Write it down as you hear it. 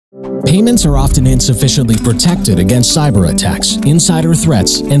Payments are often insufficiently protected against cyber attacks, insider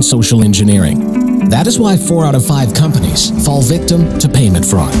threats, and social engineering. That is why 4 out of 5 companies fall victim to payment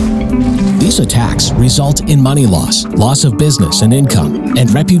fraud. These attacks result in money loss, loss of business and income, and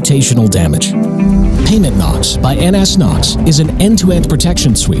reputational damage. PaymentKnox by Nsknox is an end-to-end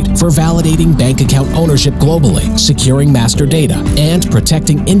protection suite for validating bank account ownership globally, securing master data, and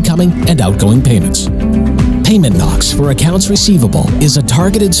protecting incoming and outgoing payments. PaymentKnox for accounts receivable is a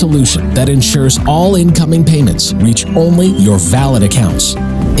targeted solution that ensures all incoming payments reach only your valid accounts.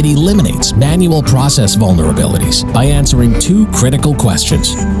 It eliminates manual process vulnerabilities by answering 2 critical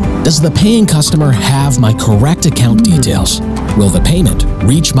questions. Does the paying customer have my correct account details? Will the payment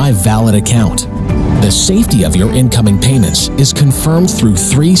reach my valid account? The safety of your incoming payments is confirmed through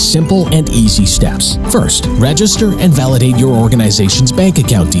 3 simple and easy steps. First, register and validate your organization's bank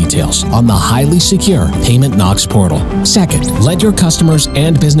account details on the highly secure PaymentKnox portal. Second, let your customers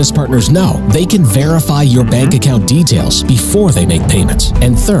and business partners know they can verify your bank account details before they make payments.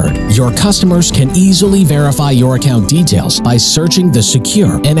 And third, your customers can easily verify your account details by searching the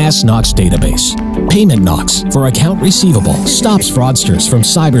secure Nsknox database. PaymentKnox for account receivable stops fraudsters from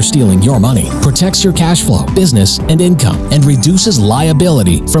cyber stealing your money, protects your cash flow, business, and income, and reduces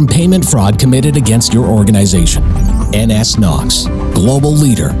liability from payment fraud committed against your organization. Nsknox, global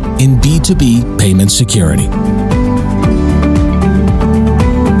leader in B2B payment security.